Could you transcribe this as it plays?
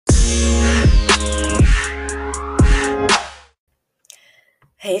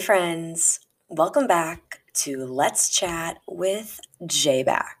Hey friends, welcome back to Let's Chat with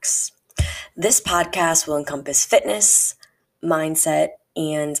J-Bax. This podcast will encompass fitness, mindset,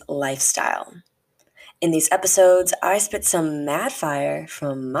 and lifestyle. In these episodes, I spit some mad fire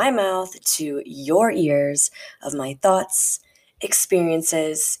from my mouth to your ears of my thoughts,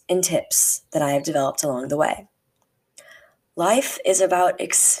 experiences, and tips that I have developed along the way. Life is about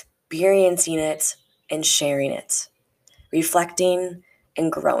experiencing it and sharing it, reflecting and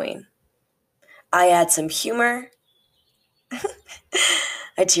growing. I add some humor.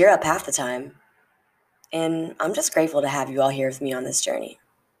 I tear up half the time. And I'm just grateful to have you all here with me on this journey.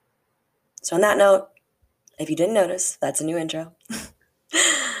 So, on that note, if you didn't notice, that's a new intro.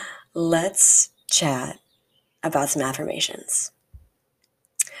 Let's chat about some affirmations.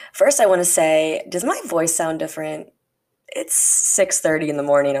 First, I want to say, does my voice sound different? It's 6:30 in the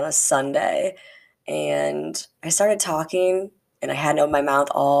morning on a Sunday, and I started talking, and I hadn't opened my mouth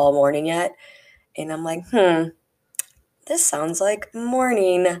all morning yet. And I'm like, this sounds like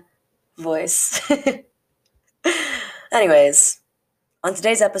morning voice. Anyways, on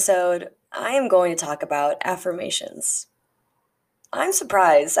today's episode, I am going to talk about affirmations. I'm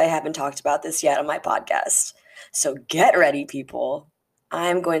surprised I haven't talked about this yet on my podcast. So get ready, people.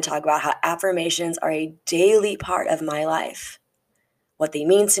 I'm going to talk about how affirmations are a daily part of my life, what they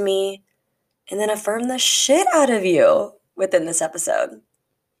mean to me, and then affirm the shit out of you within this episode.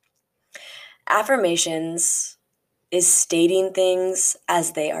 Affirmations is stating things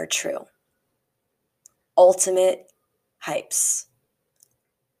as they are true. Ultimate hypes.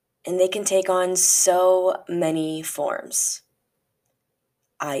 And they can take on so many forms.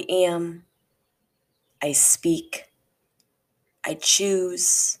 I am, I speak, I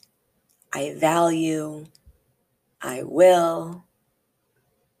choose, I value, I will,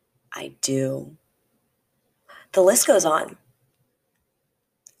 I do. The list goes on.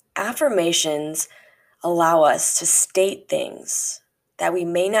 Affirmations allow us to state things that we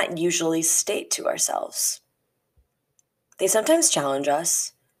may not usually state to ourselves. They sometimes challenge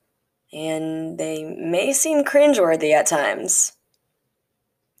us, and they may seem cringeworthy at times,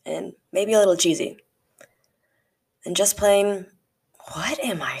 and maybe a little cheesy. And just plain, what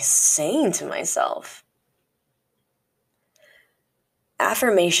am I saying to myself?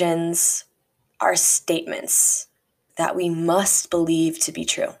 Affirmations are statements that we must believe to be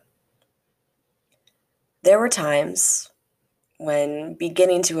true. There were times when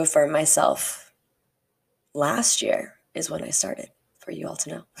beginning to affirm myself last year is when I started, for you all to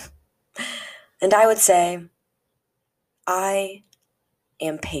know. And I would say, I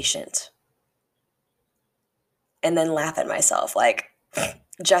am patient. And then laugh at myself like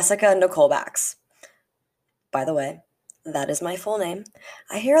Jessica Nicole Bax. By the way, that is my full name.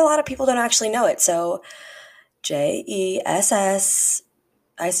 I hear a lot of people don't actually know it. So Jessicholebbax.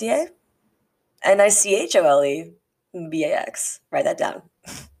 Write that down.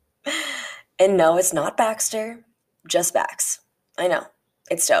 And no, it's not Baxter, just Bax. I know.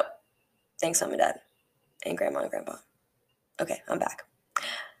 It's dope. Thanks, Mom and Dad. And Grandma and Grandpa. Okay, I'm back.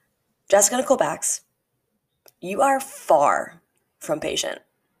 Jessica Nicole Bax, you are far from patient.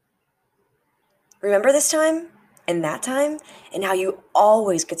 Remember this time and that time and how you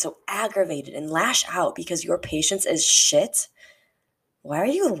always get so aggravated and lash out because your patience is shit? Why are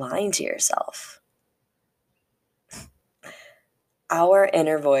you lying to yourself? Our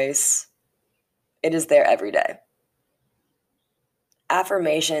inner voice, it is there every day.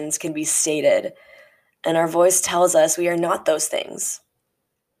 Affirmations can be stated, and our voice tells us we are not those things.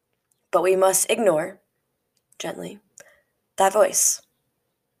 But we must ignore, gently, that voice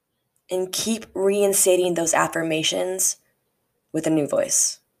and keep reinstating those affirmations with a new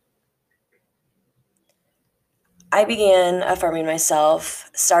voice. I began affirming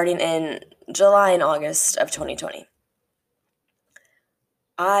myself starting in July and August of 2020.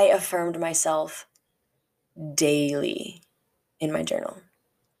 I affirmed myself daily in my journal.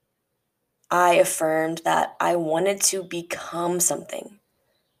 I affirmed that I wanted to become something,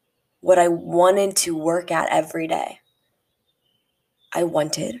 what I wanted to work at every day. I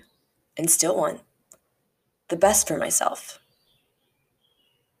wanted, and still want, the best for myself.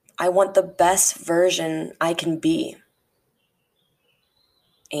 I want the best version I can be.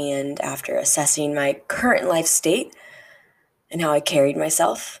 And after assessing my current life state and how I carried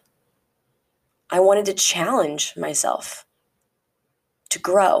myself, I wanted to challenge myself to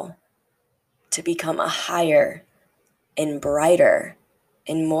grow, to become a higher and brighter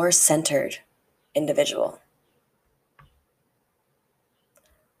and more centered individual.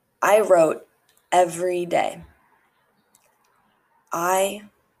 I wrote every day, I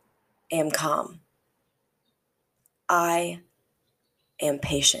am calm. I am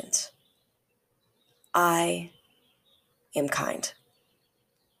patient. I am kind,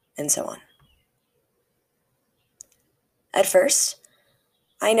 and so on. At first,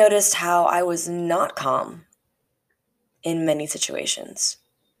 I noticed how I was not calm in many situations.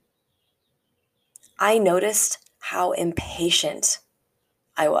 I noticed how impatient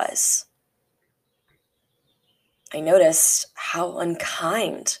I was. I noticed how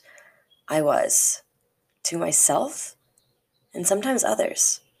unkind I was to myself and sometimes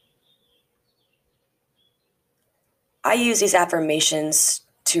others. I use these affirmations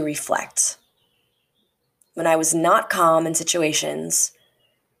to reflect. When I was not calm in situations,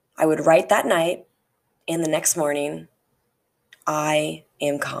 I would write that night and the next morning, I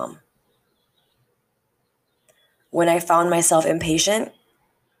am calm. When I found myself impatient,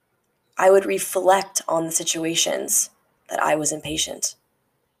 I would reflect on the situations that I was impatient.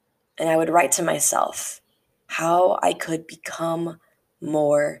 And I would write to myself how I could become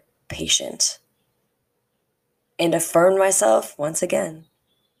more patient. And affirm myself once again.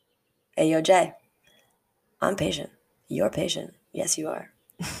 Hey, yo, Jay, I'm patient. You're patient. Yes, you are.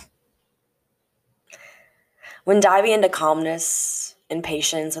 When diving into calmness and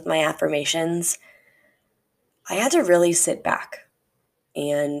patience with my affirmations, I had to really sit back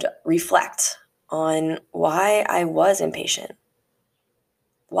and reflect on why I was impatient,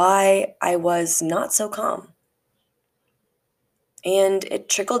 why I was not so calm. And it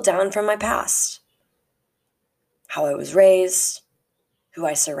trickled down from my past, how I was raised, who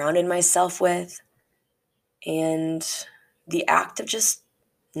I surrounded myself with, and the act of just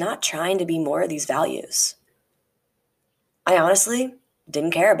not trying to be more of these values. I honestly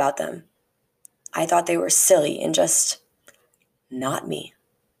didn't care about them. I thought they were silly and just not me.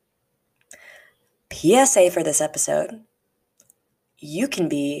 PSA for this episode: you can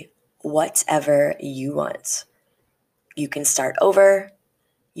be whatever you want. You can start over,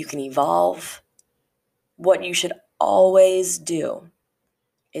 you can evolve. What you should always do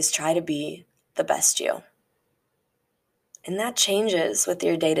is try to be the best you. And that changes with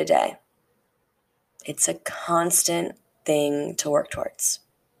your day to day. It's a constant thing to work towards.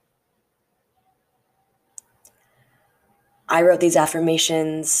 I wrote these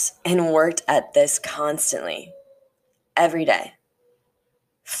affirmations and worked at this constantly, every day,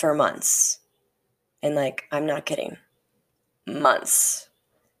 for months. And I'm not kidding, months.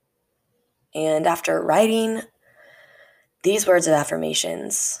 And after writing these words of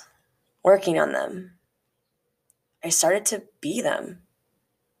affirmations, working on them, I started to be them.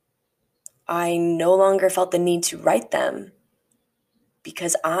 I no longer felt the need to write them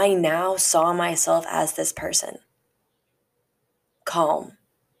because I now saw myself as this person. Calm,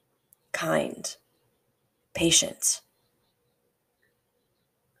 kind, patient.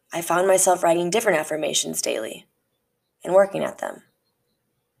 I found myself writing different affirmations daily and working at them.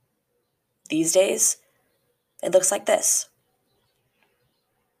 These days, it looks like this: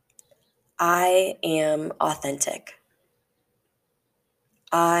 I am authentic.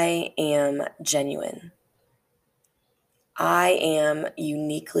 I am genuine. I am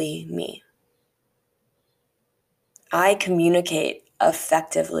uniquely me. I communicate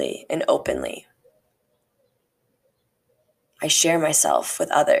effectively and openly. I share myself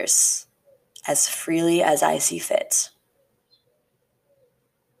with others as freely as I see fit.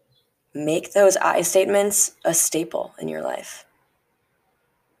 Make those I statements a staple in your life.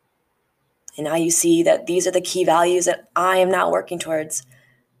 And now you see that these are the key values that I am now working towards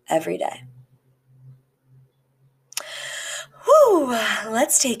every day. Whew,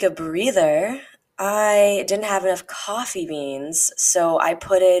 let's take a breather. I didn't have enough coffee beans, so I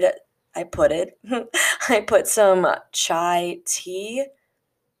put some chai tea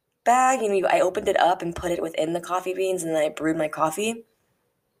bag, and I opened it up and put it within the coffee beans, and then I brewed my coffee.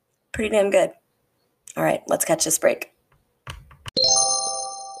 Pretty damn good. All right, let's catch this break.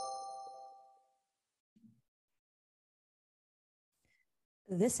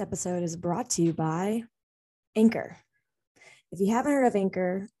 This episode is brought to you by Anchor. If you haven't heard of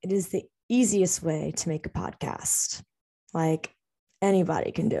Anchor, it is the easiest way to make a podcast.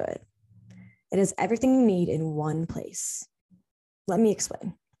 Anybody can do it. It has everything you need in one place. Let me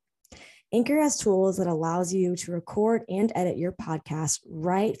explain. Anchor has tools that allows you to record and edit your podcast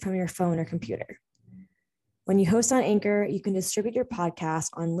right from your phone or computer. When you host on Anchor, you can distribute your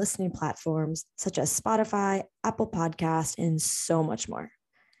podcast on listening platforms such as Spotify, Apple Podcasts, and so much more.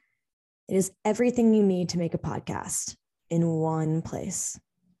 It is everything you need to make a podcast in one place.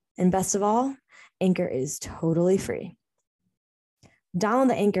 And best of all, Anchor is totally free. Download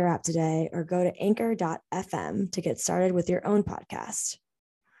the Anchor app today or go to anchor.fm to get started with your own podcast.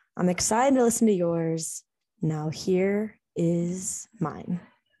 I'm excited to listen to yours. Now here is mine.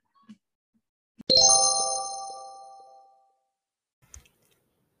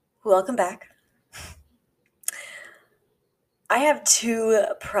 Welcome back. I have two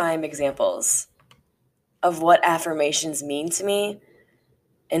prime examples of what affirmations mean to me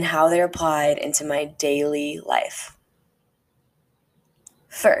and how they're applied into my daily life.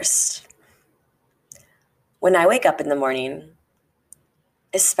 First, when I wake up in the morning,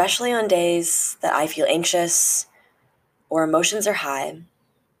 especially on days that I feel anxious or emotions are high,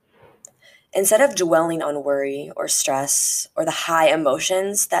 instead of dwelling on worry or stress or the high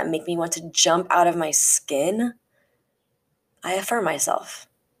emotions that make me want to jump out of my skin, I affirm myself.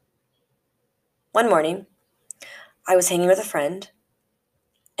 One morning, I was hanging with a friend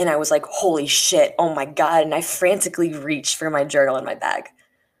and I was like, holy shit, oh my God. And I frantically reached for my journal in my bag.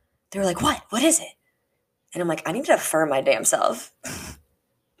 They were like, what? What is it? And I'm like, I need to affirm my damn self.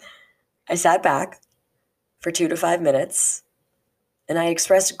 I sat back for 2 to 5 minutes and I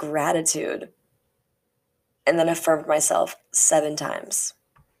expressed gratitude and then affirmed myself 7 times.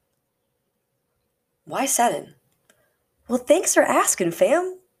 Why 7? Well, thanks for asking,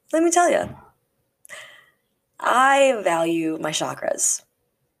 fam. Let me tell you. I value my chakras.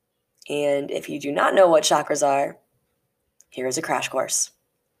 And if you do not know what chakras are, here is a crash course.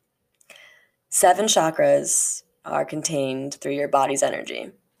 7 chakras are contained through your body's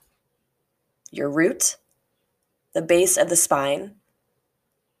energy. Your root, the base of the spine,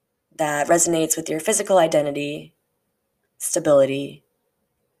 that resonates with your physical identity, stability,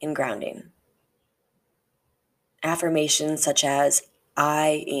 and grounding. Affirmations such as,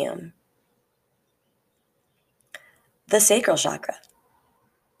 I am. The sacral chakra,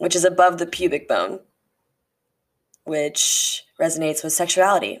 which is above the pubic bone, which resonates with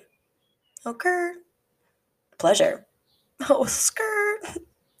sexuality. Okay. Pleasure. Oh, skirt.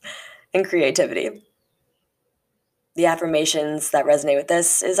 And creativity. The affirmations that resonate with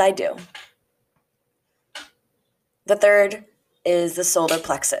this is I do. The third is the solar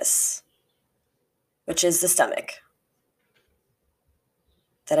plexus, which is the stomach,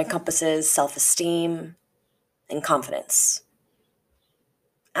 that encompasses self-esteem and confidence.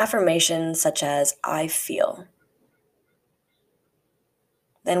 Affirmations such as I feel.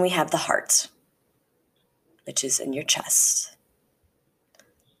 Then we have the heart, which is in your chest.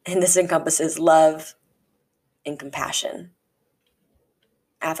 And this encompasses love and compassion.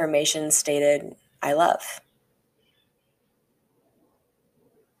 Affirmations stated, I love.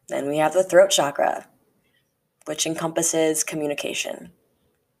 Then we have the throat chakra, which encompasses communication.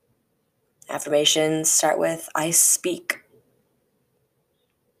 Affirmations start with, I speak.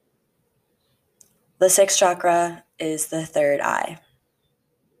 The sixth chakra is the third eye,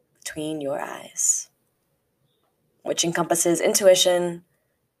 between your eyes, which encompasses intuition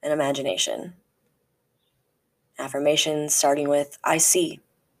and imagination. Affirmations starting with, I see.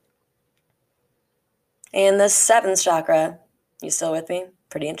 And the seventh chakra, you still with me?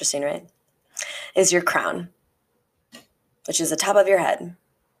 Pretty interesting, right? Is your crown, which is the top of your head,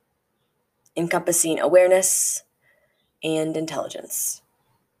 encompassing awareness and intelligence.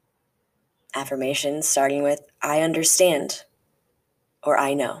 Affirmations starting with, I understand, or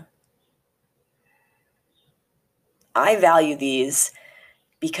I know. I value these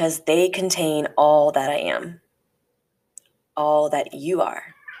because they contain all that I am, all that you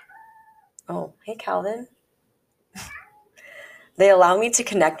are. Oh, hey, Calvin. They allow me to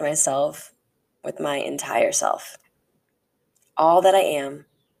connect myself with my entire self. All that I am,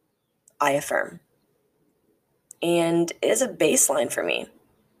 I affirm. And it is a baseline for me.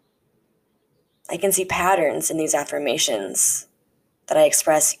 I can see patterns in these affirmations that I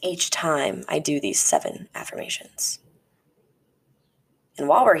express each time I do these 7 affirmations. And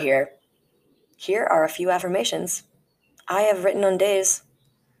while we're here are a few affirmations I have written on days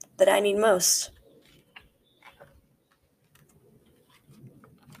that I need most.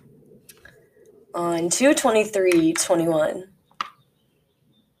 On 2/23/21,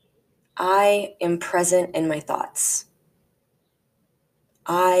 I am present in my thoughts.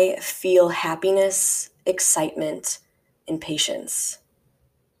 I feel happiness, excitement, and patience.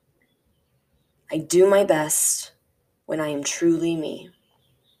 I do my best when I am truly me.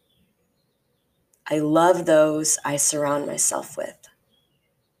 I love those I surround myself with.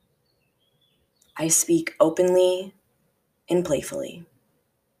 I speak openly and playfully.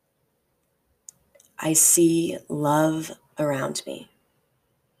 I see love around me.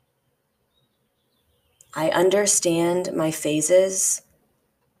 I understand my phases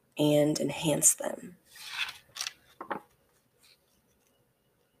and enhance them.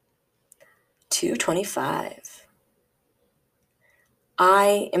 2/25.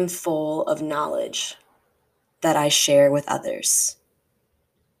 I am full of knowledge, that I share with others.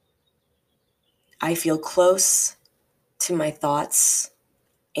 I feel close to my thoughts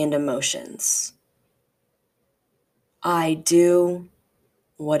and emotions. I do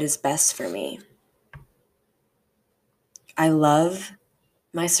what is best for me. I love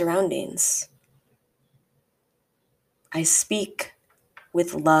my surroundings. I speak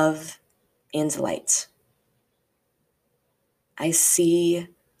with love and light. I see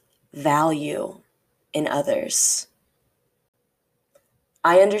value in others.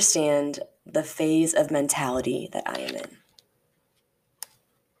 I understand the phase of mentality that I am in.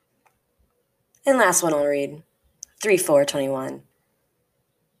 And last one I'll read, 3/4/21.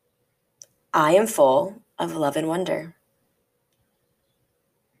 I am full of love and wonder.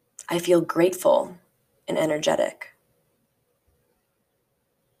 I feel grateful and energetic.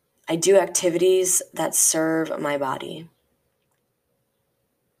 I do activities that serve my body.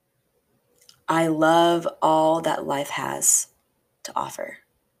 I love all that life has to offer.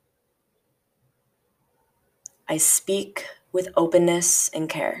 I speak with openness and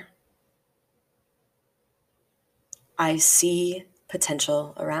care. I see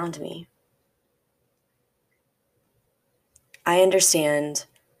potential around me. I understand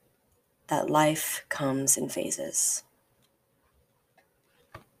that life comes in phases.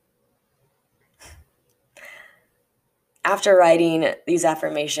 After writing these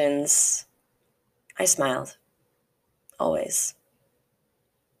affirmations, I smiled, always.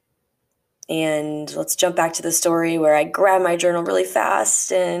 And let's jump back to the story where I grabbed my journal really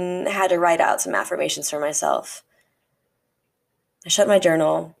fast and had to write out some affirmations for myself. I shut my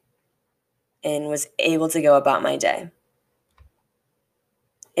journal and was able to go about my day.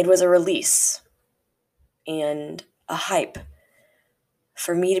 It was a release and a hype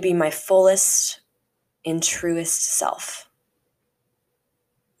for me to be my fullest and truest self.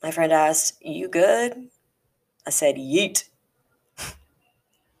 My friend asked, "You good?" I said, "Yeet."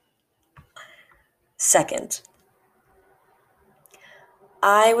 Second,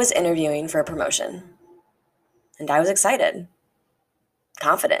 I was interviewing for a promotion, and I was excited,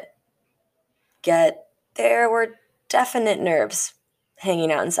 confident. Yet there were definite nerves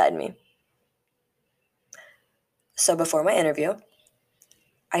hanging out inside me. So before my interview,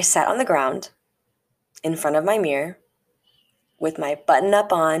 I sat on the ground in front of my mirror with my button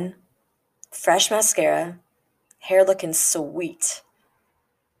up on, fresh mascara, hair looking sweet,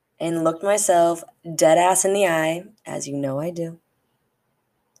 and looked myself dead ass in the eye, as you know I do,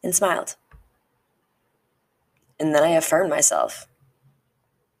 and smiled. And then I affirmed myself.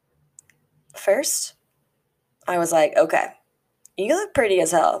 First, I was like, okay, you look pretty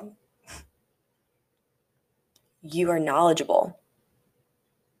as hell. You are knowledgeable.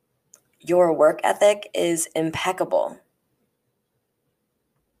 Your work ethic is impeccable.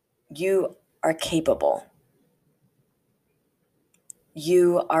 You are capable.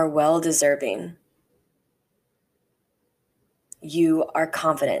 You are well deserving. You are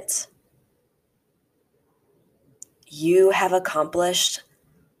confident. You have accomplished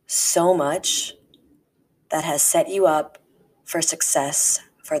so much that has set you up for success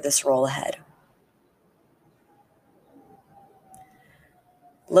for this role ahead.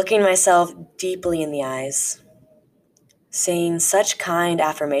 Looking myself deeply in the eyes, saying such kind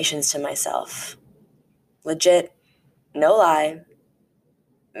affirmations to myself, legit, no lie,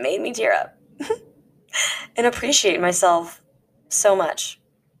 made me tear up and appreciate myself so much.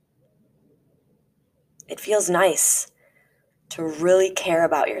 It feels nice to really care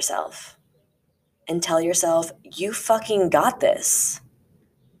about yourself and tell yourself, you fucking got this.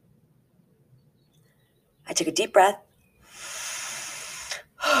 I took a deep breath,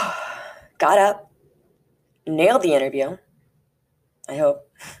 got up, nailed the interview. I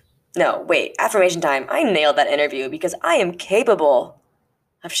hope. No, wait, affirmation time. I nailed that interview because I am capable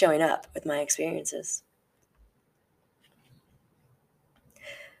of showing up with my experiences.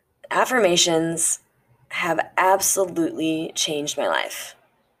 Affirmations have absolutely changed my life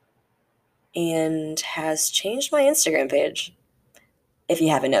and has changed my Instagram page, if you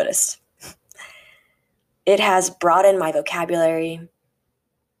haven't noticed. It has broadened my vocabulary.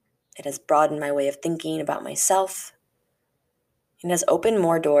 It has broadened my way of thinking about myself and has opened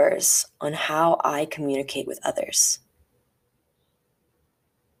more doors on how I communicate with others.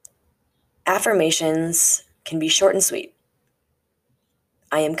 Affirmations can be short and sweet.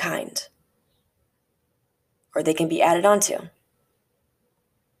 I am kind. Or they can be added onto.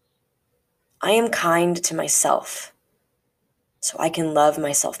 I am kind to myself, so I can love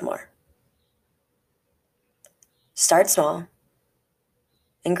myself more. Start small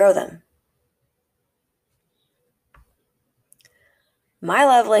and grow them. My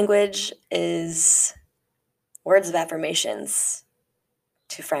love language is words of affirmations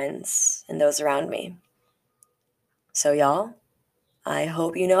to friends and those around me. So y'all, I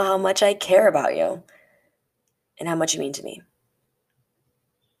hope you know how much I care about you and how much you mean to me.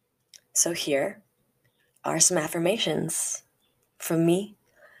 So here are some affirmations from me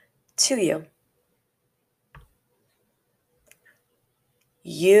to you.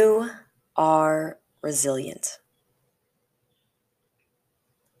 You are resilient.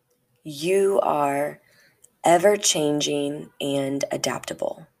 You are ever-changing and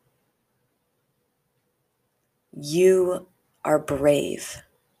adaptable. You are brave.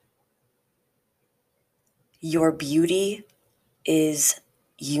 Your beauty is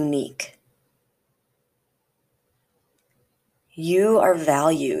unique. You are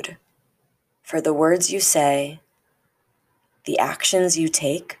valued for the words you say, the actions you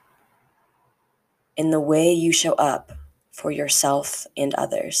take, and the way you show up for yourself and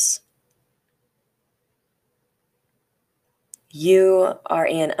others. You are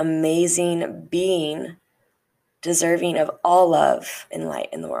an amazing being, deserving of all love and light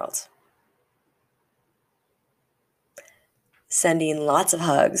in the world. Sending lots of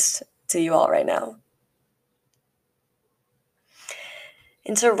hugs to you all right now.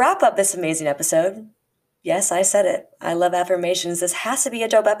 And to wrap up this amazing episode, yes, I said it. I love affirmations. This has to be a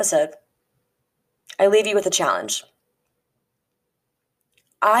dope episode. I leave you with a challenge.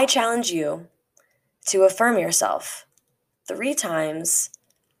 I challenge you to affirm yourself 3 times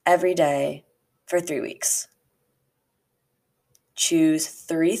every day for 3 weeks. Choose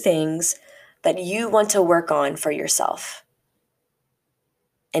 3 things that you want to work on for yourself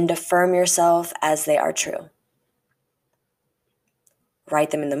and affirm yourself as they are true.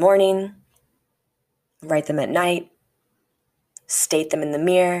 Write them in the morning, write them at night, state them in the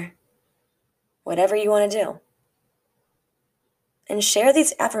mirror, whatever you want to do. And share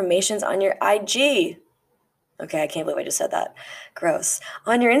these affirmations on your IG. Okay, I can't believe I just said that. Gross.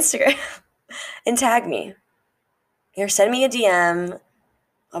 On your Instagram. And tag me. Or send me a DM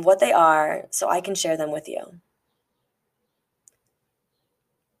of what they are so I can share them with you.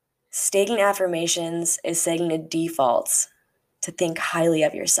 Stating affirmations is setting a default to think highly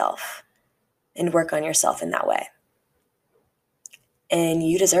of yourself and work on yourself in that way. And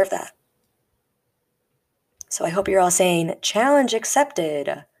you deserve that. So I hope you're all saying, challenge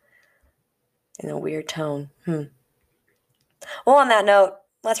accepted, in a weird tone. Well, on that note,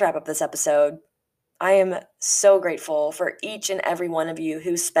 let's wrap up this episode. I am so grateful for each and every one of you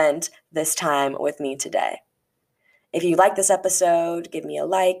who spent this time with me today. If you like this episode, give me a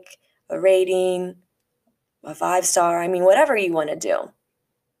like, a rating, a 5-star, whatever you want to do.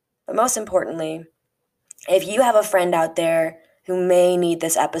 But most importantly, if you have a friend out there who may need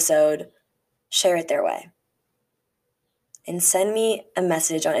this episode, share it their way. And send me a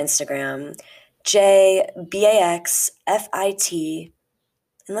message on Instagram, JBAXFIT,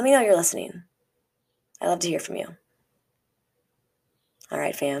 and let me know you're listening. I love to hear from you. All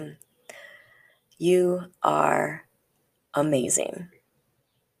right, fam. You are amazing.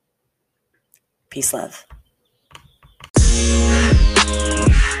 Peace, love.